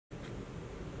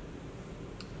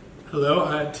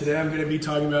Hello, today I'm going to be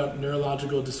talking about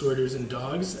neurological disorders in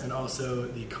dogs and also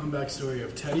the comeback story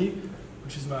of Teddy,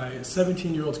 which is my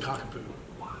 17-year-old cockapoo.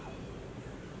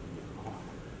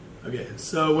 Okay,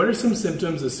 so what are some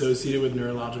symptoms associated with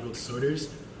neurological disorders?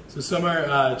 So some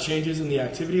are changes in the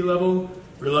activity level,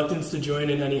 reluctance to join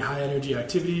in any high energy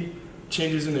activity,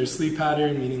 changes in their sleep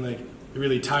pattern, meaning like they're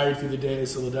really tired through the day,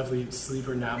 so they'll definitely sleep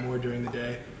or nap more during the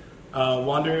day.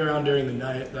 Wandering around during the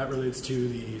night, that relates to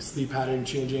the sleep pattern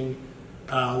changing.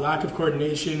 Lack of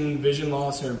coordination, vision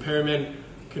loss or impairment,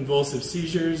 convulsive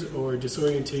seizures, or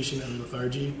disorientation and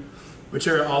lethargy, which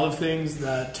are all of things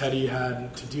that Teddy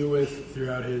had to deal with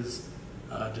throughout his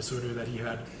disorder that he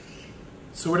had.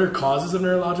 So what are causes of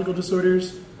neurological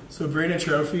disorders? So brain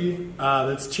atrophy,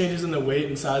 that's changes in the weight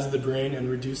and size of the brain and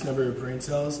reduced number of brain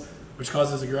cells, which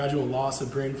causes a gradual loss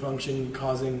of brain function,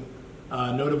 causing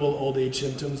notable old age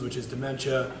symptoms, which is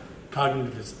dementia,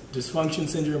 cognitive dysfunction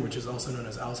syndrome, which is also known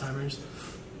as Alzheimer's.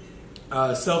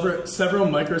 Several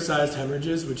micro-sized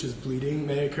hemorrhages, which is bleeding,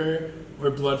 may occur,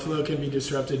 where blood flow can be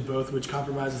disrupted, both which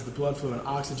compromises the blood flow and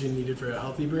oxygen needed for a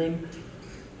healthy brain.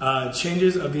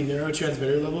 Changes of the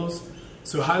neurotransmitter levels.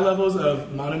 So high levels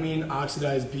of monoamine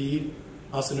oxidase B,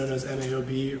 also known as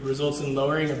MAOB, results in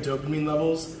lowering of dopamine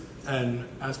levels, and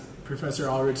as Professor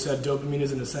Ulrich said, dopamine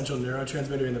is an essential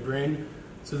neurotransmitter in the brain,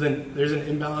 so then there's an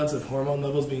imbalance of hormone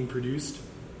levels being produced.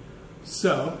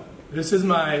 So this is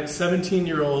my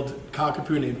 17-year-old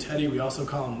cockapoo named Teddy. We also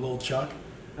call him Lil Chuck.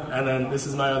 And then this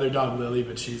is my other dog, Lily,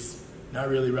 but she's not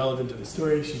really relevant to the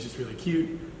story. She's just really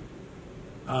cute.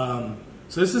 So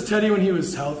this is Teddy when he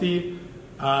was healthy.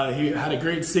 He had a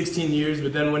great 16 years,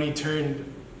 but then when he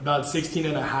turned about 16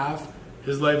 and a half,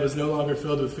 his life was no longer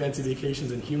filled with fancy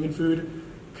vacations and human food.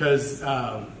 Because,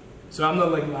 so I'm the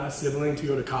last sibling to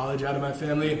go to college out of my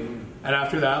family. And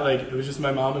after that, it was just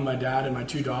my mom and my dad and my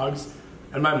two dogs.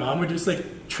 And my mom would just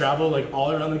travel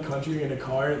all around the country in a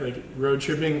car, road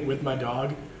tripping with my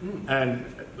dog. And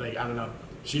I don't know,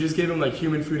 she just gave him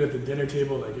human food at the dinner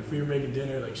table. If we were making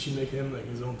dinner, she'd make him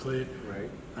his own plate. Right.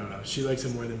 I don't know, she likes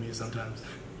him more than me sometimes.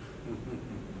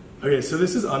 Okay, so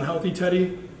this is unhealthy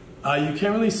Teddy. You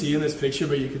can't really see in this picture,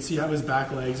 but you can see how his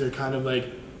back legs are kind of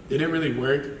they didn't really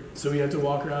work. So we had to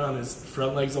walk around on his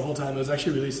front legs the whole time. It was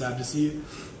actually really sad to see.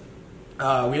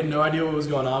 We had no idea what was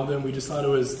going on with him. We just thought it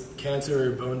was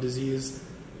cancer or bone disease.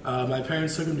 My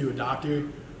parents took him to a doctor.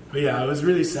 But yeah, it was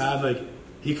really sad.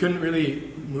 He couldn't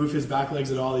really move his back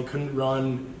legs at all. He couldn't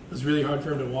run. It was really hard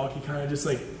for him to walk. He kind of just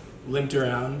limped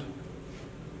around.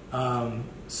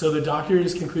 So the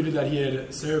doctors concluded that he had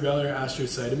cerebellar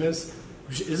astrocytomas,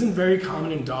 which isn't very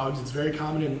common in dogs. It's very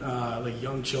common in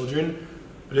young children.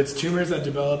 But it's tumors that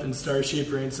develop in star-shaped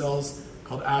brain cells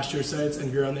called astrocytes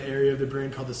and grow in the area of the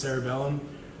brain called the cerebellum,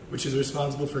 which is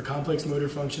responsible for complex motor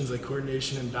functions like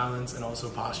coordination and balance and also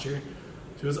posture.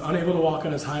 So he was unable to walk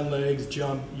on his hind legs,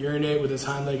 jump, urinate with his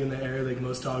hind leg in the air like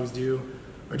most dogs do,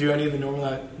 or do any of the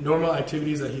normal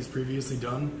activities that he's previously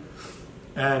done.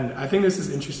 And I think this is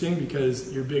interesting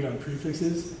because you're big on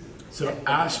prefixes. So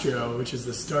astro, which is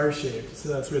the star-shaped, so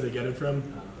that's where they get it from.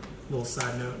 Little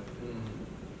side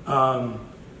note.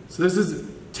 So this is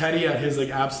Teddy at his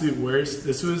absolute worst.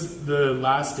 This was the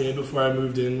last day before I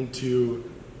moved into,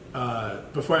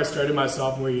 before I started my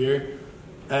sophomore year,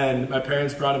 and my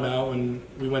parents brought him out when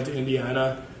we went to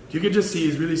Indiana. You could just see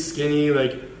he's really skinny,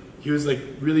 he was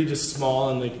really just small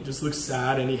and just looked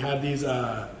sad, and he had these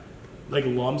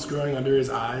lumps growing under his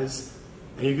eyes,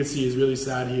 and you could see he's really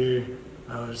sad here.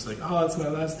 I was just oh, it's my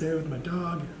last day with my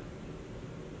dog.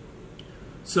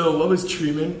 So what was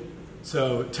treatment?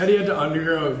 So Teddy had to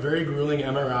undergo a very grueling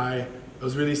MRI. It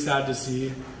was really sad to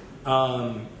see.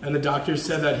 And the doctors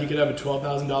said that he could have a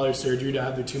 $12,000 surgery to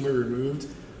have the tumor removed.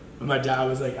 But my dad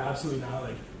was absolutely not.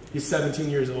 He's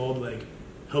 17 years old.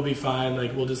 He'll be fine.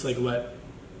 We'll just let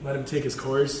him take his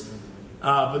course.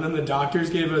 But then the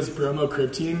doctors gave us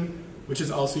bromocriptine, which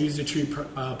is also used to treat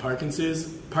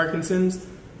Parkinson's.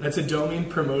 That's a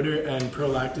dopamine promoter and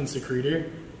prolactin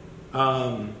secretor.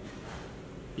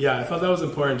 Yeah, I thought that was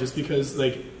important just because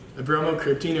the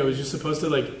bromocriptine, it was just supposed to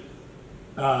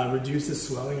reduce the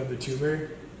swelling of the tumor,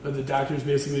 but the doctors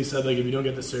basically said if you don't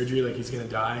get the surgery, he's gonna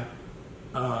die.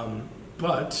 So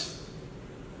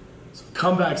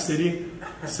comeback city.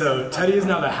 So Teddy is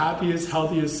now the happiest,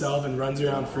 healthiest self and runs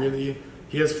around freely.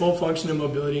 He has full function and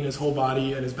mobility in his whole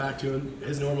body and is back to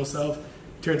his normal self.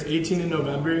 He turns 18 in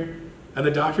November, and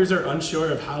the doctors are unsure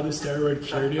of how the steroid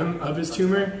cured him of his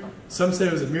tumor. Some say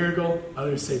it was a miracle,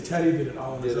 others say Teddy did it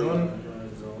all on his own.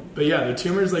 But yeah, the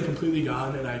tumor is completely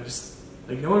gone, and I just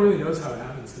no one really knows how it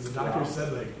happens because the doctor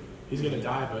said he's gonna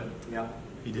die, but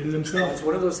he did it himself. It's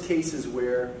one of those cases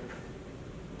where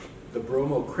the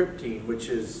bromocriptine, which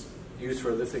is used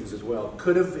for other things as well,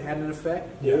 could have had an effect,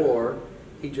 Yeah. or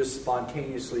he just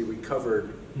spontaneously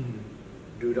recovered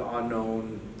due to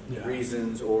unknown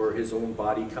reasons, or his own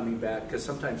body coming back, because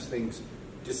sometimes things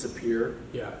disappear.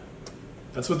 Yeah,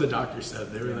 that's what the doctor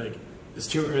said. They were like, this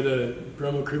tumor, or the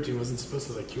bromocriptine wasn't supposed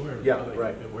to like cure him. Yeah, like,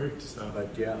 right. It worked. So, But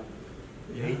yeah,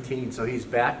 18. So he's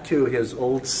back to his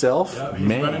old self. yeah, he's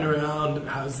running around.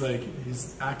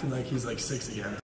 He's acting like he's like 6 again.